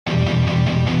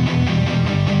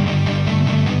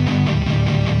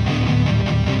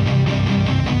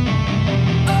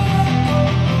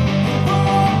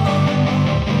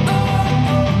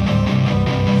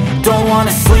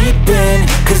wanna sleep in,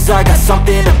 cause I got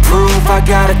something to prove. I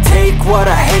gotta take what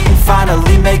I hate and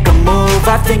finally make a move.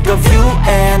 I think of you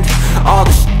and all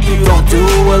the shit you don't do.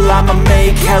 Well, I'ma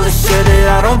make hella sure that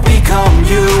I don't become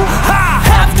you. I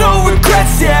have no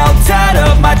regrets, yeah, I'll tie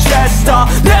up my chest. I'll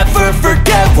never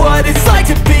forget what it's like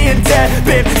to be in debt.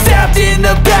 Been stabbed in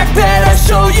the back bed, I'll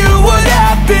show you what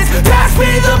happens. Pass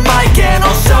me the mic and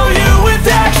I'll show you with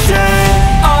action.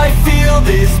 I feel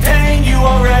this pain, you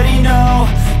already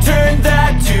know. Turn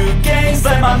that to gains,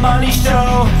 let my money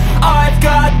show. I've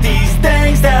got these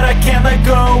things that I can't let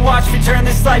go. Watch me turn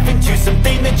this life into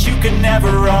something that you can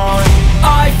never own.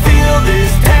 I feel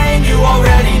this pain, you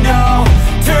already know.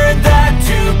 Turn that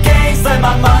to gains, let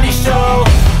my money show.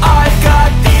 I've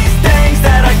got these things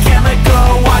that I can't let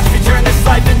go. Watch me turn this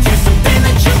life into something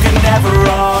that you can never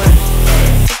own.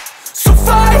 So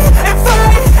fight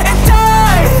and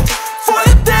die for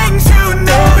the things you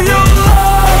know you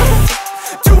love.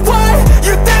 Do what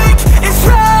you think is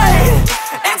right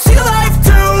and see life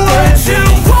do what you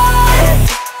want.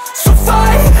 So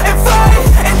fight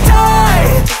and die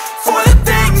for the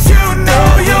things you know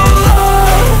you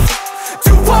love.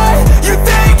 Do what you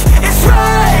think is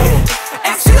right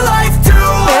and see life do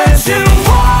what you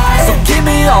want. So give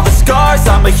me all the scars,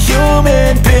 I'm a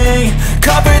human being.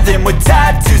 Cover them with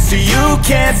tattoos so you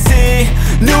can't see.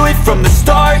 Knew it from the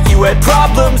start, you had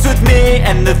problems with me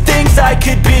and the things I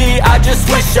could be, I just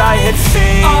wish I had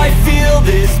seen. I feel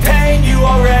this pain, you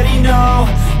already know.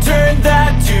 Turn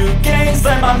that to gains,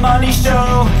 let my money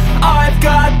show. I've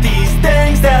got these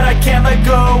things that I can't let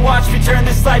go. Watch me turn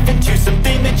this life into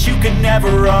something that you can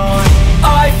never own.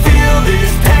 I feel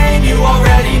this pain, you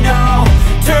already know.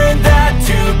 Turn that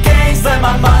to gains, let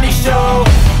my money show.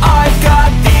 I've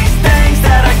got these things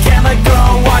that I can't let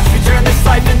go. Watch me turn this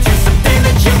life into something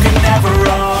that you can never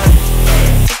own.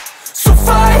 So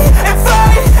fight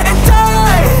and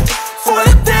die for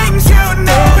the things you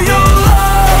know you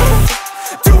love.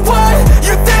 Do what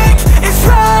you think is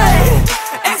right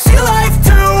and see life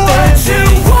do what you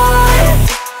want.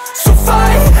 So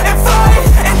fight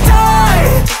and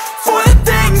die for the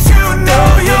things you know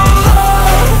you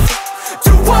love.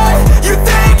 Do what you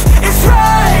think is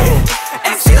right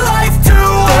and see life do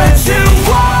what you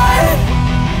want.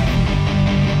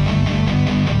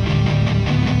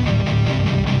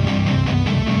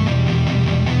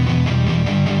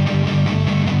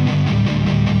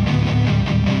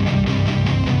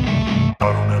 I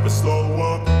don't ever slow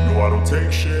up, no I don't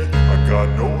take shit. I got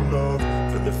no love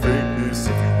for the fakeness.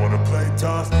 If you wanna play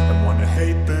tough and wanna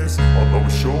hate this, I'll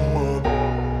always show up.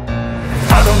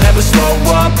 I don't ever slow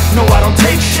up, no I don't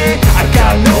take shit. I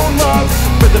got no love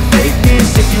for the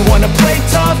fakeness. If you wanna play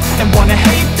tough and wanna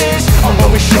hate this, I'll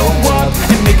always show up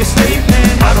and make a statement.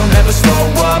 I don't ever slow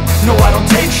up, no I don't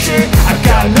take shit. I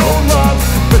got no love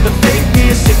for the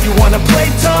fakeness. If you wanna play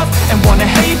tough and wanna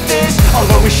hate this, I'll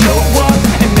always show up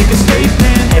and make a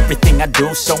statement. Everything I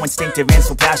do so instinctive and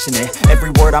so passionate.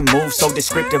 Every word I move so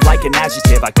descriptive like an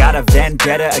adjective. I got a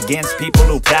vendetta against people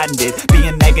who patented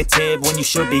being negative when you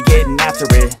should be getting after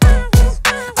it.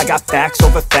 I got facts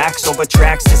over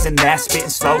tracks, this and that. Spitting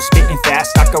slow, spitting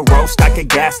fast. I could roast, I could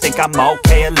gas. Think I'm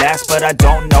okay at last, but I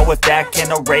don't know if that can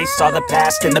erase all the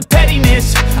past. And the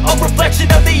pettiness, a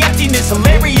reflection of the emptiness.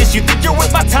 Hilarious, you think you're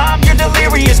worth my time, you're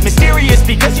delirious. Mysterious,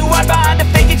 because you hide behind a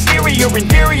fake exterior.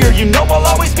 Inferior, you know I'll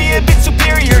always be a bit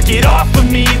superior. Get off of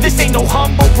me, this ain't no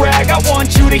humble brag. I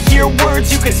want you to hear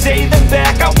words, you can say them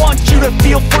back. I want you to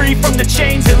feel free from the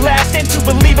chains at last, and to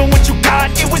believe in what you got,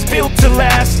 it was built to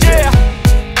last, yeah.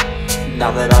 Now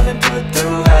that I've been put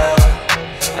through hell,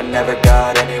 I never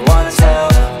got anyone's help.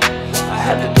 I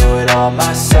had to do it all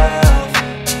myself.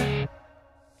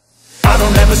 I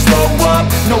don't ever slow up,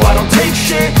 no I don't take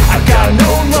shit. I got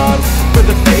no love for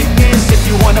the fakeness. If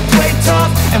you wanna play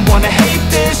tough and wanna hate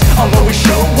this, I'll always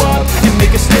show up and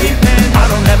make a statement. I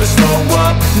don't ever slow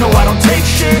up, no I don't take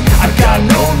shit. I got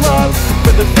no love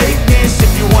for the fakeness. If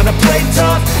you wanna play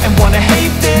tough and wanna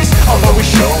hate this, I'll always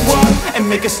show up and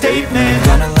make a statement.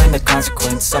 Gonna learn the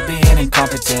consequence of being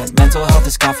incompetent. Mental health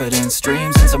is confidence,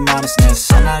 dreams and some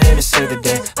honestness. I'm not here to save the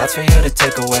day, that's for you to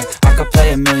take away. I could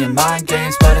play a million mind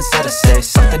games, but instead I say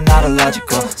something not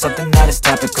illogical, something that is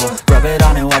topical. Rub it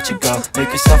on and watch it go, make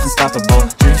yourself unstoppable.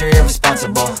 Dreams are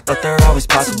irresponsible, but they're always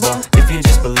possible. If you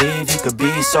just believe, you could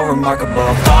be so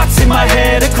remarkable. Thoughts in my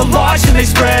head, a collage and they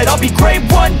spread. I'll be great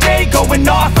one day, going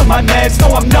off of my meds.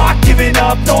 No, I'm not giving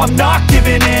up, no, I'm not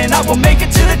giving in. I will make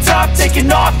it to the top,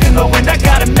 taking off in the wind. I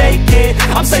gotta make it,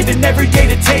 I'm saving every day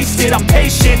to taste it. I'm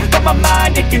patient, but my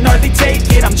mind, it can hardly take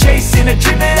it. I'm chasing a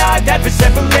dream that I've had for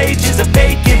several ages. A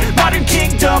vacant, modern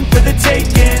kingdom for the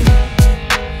taking.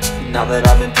 Now that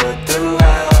I've been put through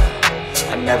hell,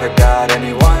 I never got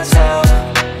anyone's help.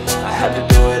 I had to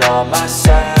do it all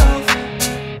myself.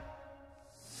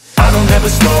 I don't ever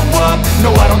slow up,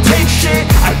 no I don't take shit.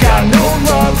 I got no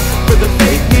love for the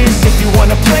fakeness. If you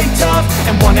wanna play tough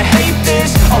and wanna hate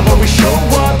this, I'll always show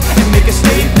up and make a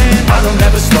statement. I don't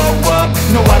ever slow up,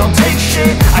 no I don't take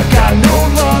shit. I got no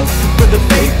love for the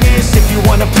fakeness. If you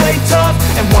wanna play tough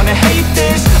and wanna hate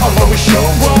this, I'll always show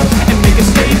up and make a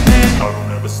statement. I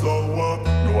don't ever slow up,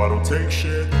 no I don't take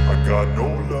shit. I got no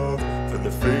love for the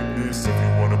fakeness. If you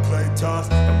wanna play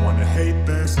tough and wanna hate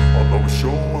this, I'll always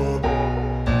show up.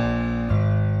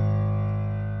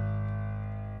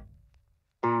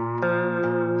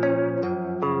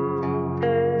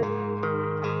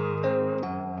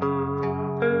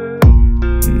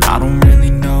 I don't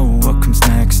really know what comes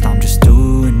next. I'm just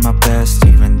doing my best,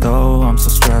 even though I'm so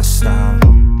stressed out.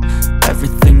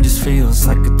 Everything just feels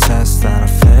like a test that I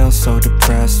fail, so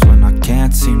depressed when I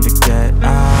can't seem to get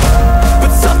out.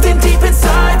 But something deep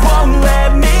inside won't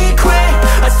let me quit.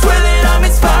 I swear that I'm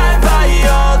inspired by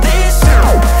all this shit.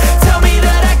 Tell me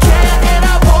that I can and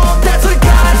I won't. That's what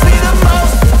guides me the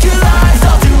most. Your lies,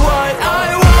 I'll do what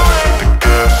I want.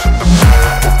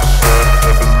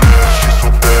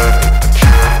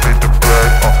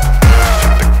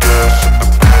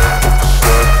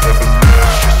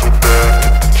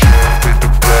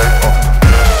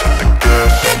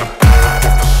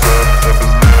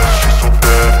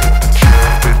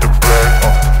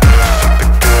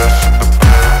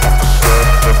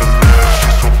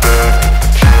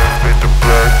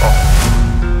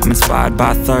 I'm inspired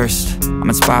by thirst, I'm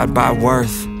inspired by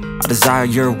worth. I desire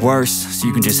your worst, so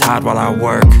you can just hide while I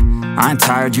work. I ain't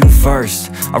tired, you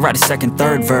first. I'll write a second,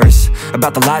 third verse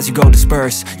about the lies you go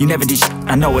disperse. You never did shit,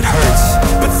 I know it hurts.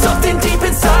 But something deep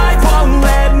inside won't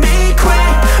let me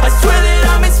quit. I swear that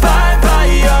I'm inspired by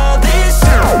all this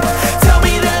shit. Tell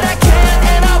me that I can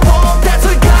and I won't. That's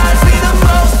what guides me the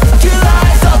most. Your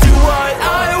lies, I'll do what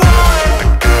I want.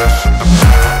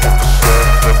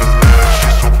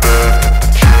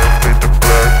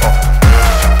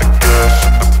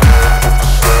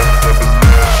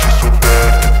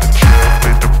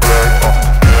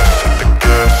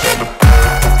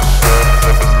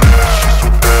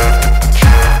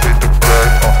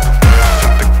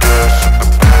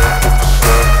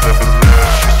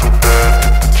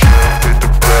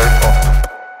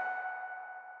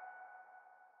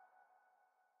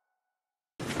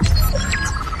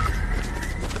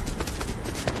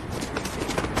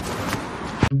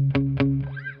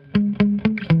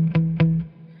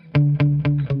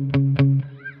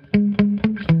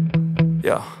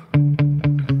 Yeah.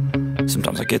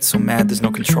 Sometimes I get so mad, there's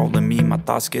no controlling me. My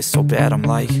thoughts get so bad, I'm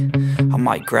like, I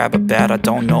might grab a bat, I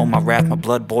don't know. My wrath, my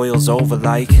blood boils over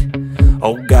like,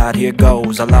 oh God, here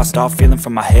goes. I lost all feeling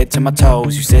from my head to my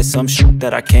toes. You said some shit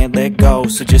that I can't let go,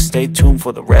 so just stay tuned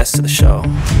for the rest of the show.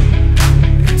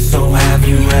 So have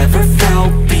you ever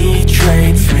felt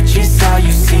betrayed? Switches how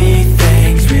you see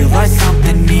things, realize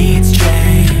something needs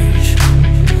change.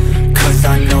 Cause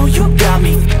I know you got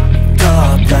me f***ed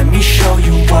up. Let me show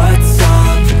you what's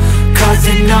up. Cause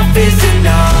enough is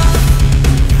enough.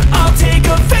 I'll take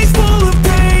a face full of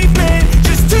pavement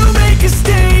just to make a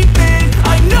statement.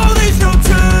 I know there's no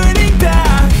turning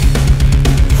back.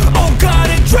 Oh God,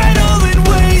 adrenaline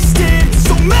wasted,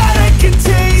 so mad I can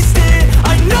taste it.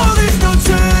 I know there's no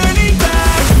turning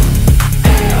back.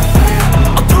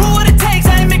 I'll do what it takes,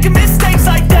 I ain't making mistakes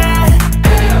like that.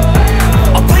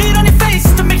 I'll bleed on your face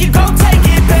to make you go take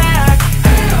it back.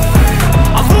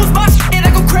 I'll lose my shit,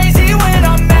 I go crazy when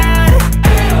I'm mad.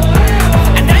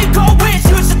 And now you go wish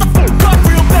you would shut the fuck up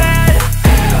real bad.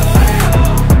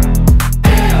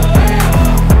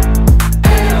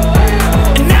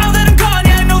 And now that I'm gone,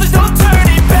 yeah, I know there's no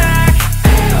turning back.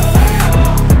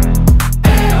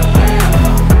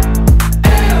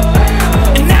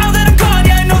 And now that I'm gone,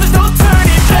 yeah, I know there's no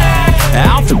turning back.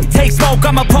 I'll take smoke,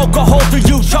 I'ma poke a hole through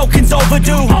you, choking's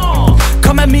overdue.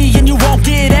 Come at me and you won't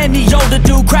get any older,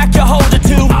 dude. Crack your holder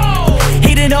too.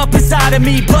 Heating up inside of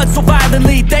me, blood so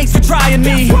violently, thanks for trying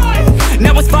me.